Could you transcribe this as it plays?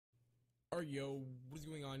Yo, what is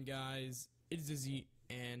going on, guys? It's Dizzy,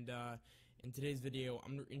 and in today's video,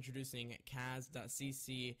 I'm introducing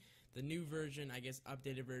Kaz.cc, the new version, I guess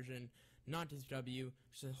updated version, not DizzyPW,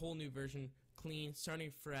 just a whole new version, clean,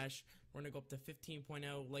 starting fresh. We're gonna go up to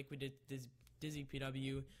 15.0 like we did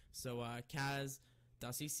DizzyPW. So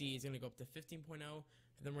Kaz.cc is gonna go up to 15.0, and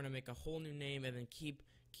then we're gonna make a whole new name, and then keep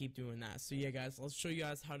doing that. So yeah, guys, let's show you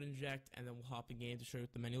guys how to inject, and then we'll hop in game to show you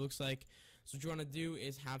what the menu looks like. So what you want to do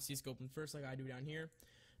is have CSGO open first, like I do down here.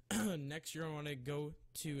 Next, you're going to want to go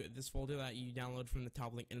to this folder that you download from the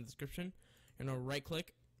top link in the description. You're going to right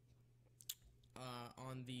click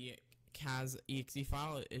on the Kaz exe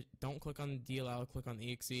file. Don't click on the DLL, click on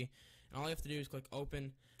the exe, and all you have to do is click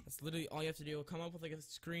open. That's literally all you have to do. It'll come up with like a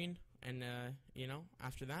screen, and you know,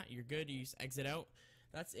 after that you're good. You just exit out.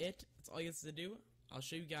 That's it. That's all you have to do. I'll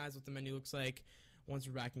show you guys what the menu looks like once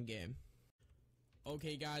we're back in game.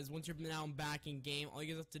 Okay, guys, once you're now back in game, all you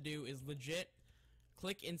guys have to do is legit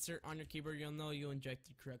click insert on your keyboard. You'll know you'll inject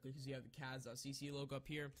it correctly because you have the Kaz.cc logo up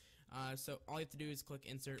here. So all you have to do is click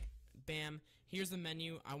insert. Bam. Here's the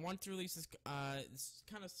menu. I want to release this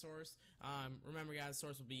kind of source. Remember, guys,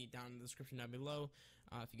 source will be down in the description down below.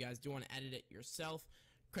 If you guys do want to edit it yourself,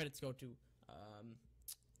 credits go to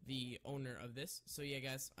the owner of this. So yeah,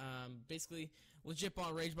 guys, basically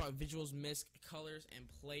legitbot, ragebot, visuals, misc, colors, and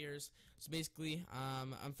players. So basically,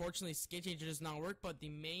 unfortunately, skate changer does not work, but the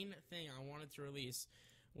main thing I wanted to release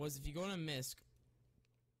was if you go to misc,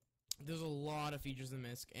 there's a lot of features in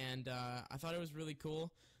misc, and I thought it was really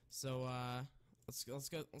cool. So let's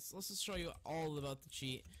just show you all about the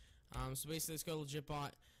cheat. So basically, let's go to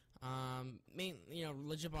legitbot.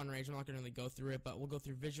 Legitbot and rage, I'm not gonna really go through it, but we'll go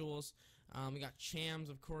through visuals. We got chams,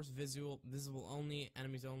 of course, visible only,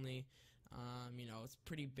 enemies only. It's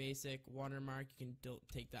pretty basic. Watermark, you can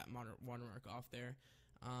take that watermark off there.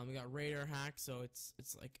 We got radar hack, so it's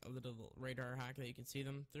like a little radar hack that you can see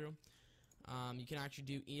them through. You can actually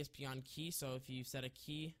do ESP on key, so if you set a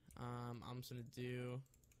key, I'm just gonna do,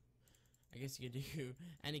 I guess you could do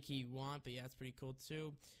any key you want, but yeah, it's pretty cool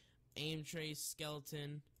too. Aim trace,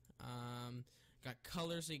 skeleton. Got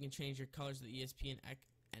colors, so you can change your colors to the ESP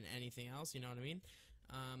and anything else, you know what I mean.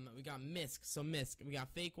 We got misc, so misc. We got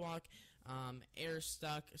fake walk, air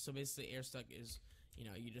stuck. So basically, air stuck is,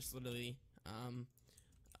 you just literally,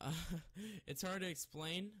 it's hard to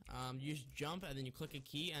explain. You just jump and then you click a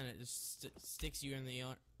key and it just sticks you in the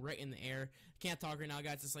right in the air. I can't talk right now,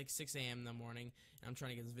 guys. It's like 6 a.m. in the morning, and I'm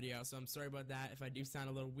trying to get this video out, so I'm sorry about that if I do sound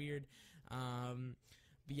a little weird.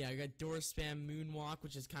 But yeah, I got door spam, moonwalk,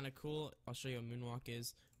 which is kind of cool. I'll show you what moonwalk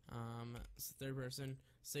is. It's third person.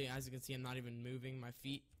 So yeah, as you can see, I'm not even moving my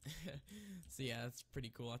feet. So yeah, that's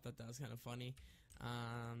pretty cool. I thought that was kind of funny.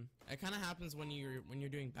 It kind of happens when you're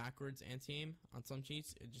doing backwards anti-aim on some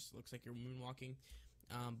cheats. It just looks like you're moonwalking.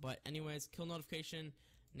 But anyways, kill notification,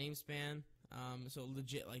 name span. So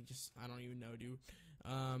legit, like, just I don't even know, dude.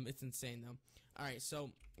 It's insane though. All right,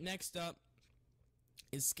 so next up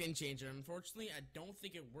is skin changer. Unfortunately, I don't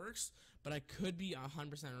think it works, but I could be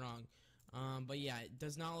 100% wrong. But yeah, it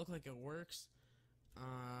does not look like it works.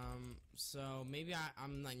 So maybe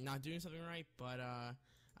I'm like not doing something right, but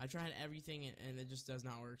I tried everything and it just does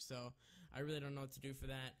not work. So I really don't know what to do for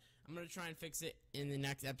that. I'm gonna try and fix it in the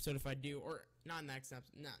next episode if I do, or not next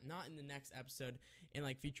episode, not in the next episode, in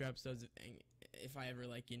like future episodes if I ever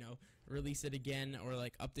release it again or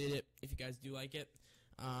like update it if you guys do like it.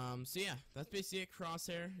 So yeah, that's basically it.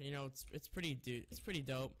 Crosshair, it's pretty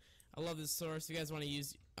dope. I love this source. If you guys want to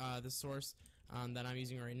use the source that I'm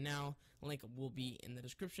using right now, link will be in the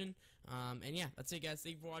description. And yeah, that's it, guys.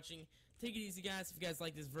 Thank you for watching. Take it easy, guys. If you guys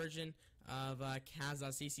like this version of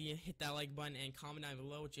Kaz.cc, hit that like button and comment down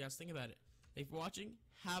below what you guys think about it. Thank you for watching.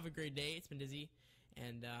 Have a great day. It's been Dizzy,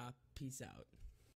 and peace out.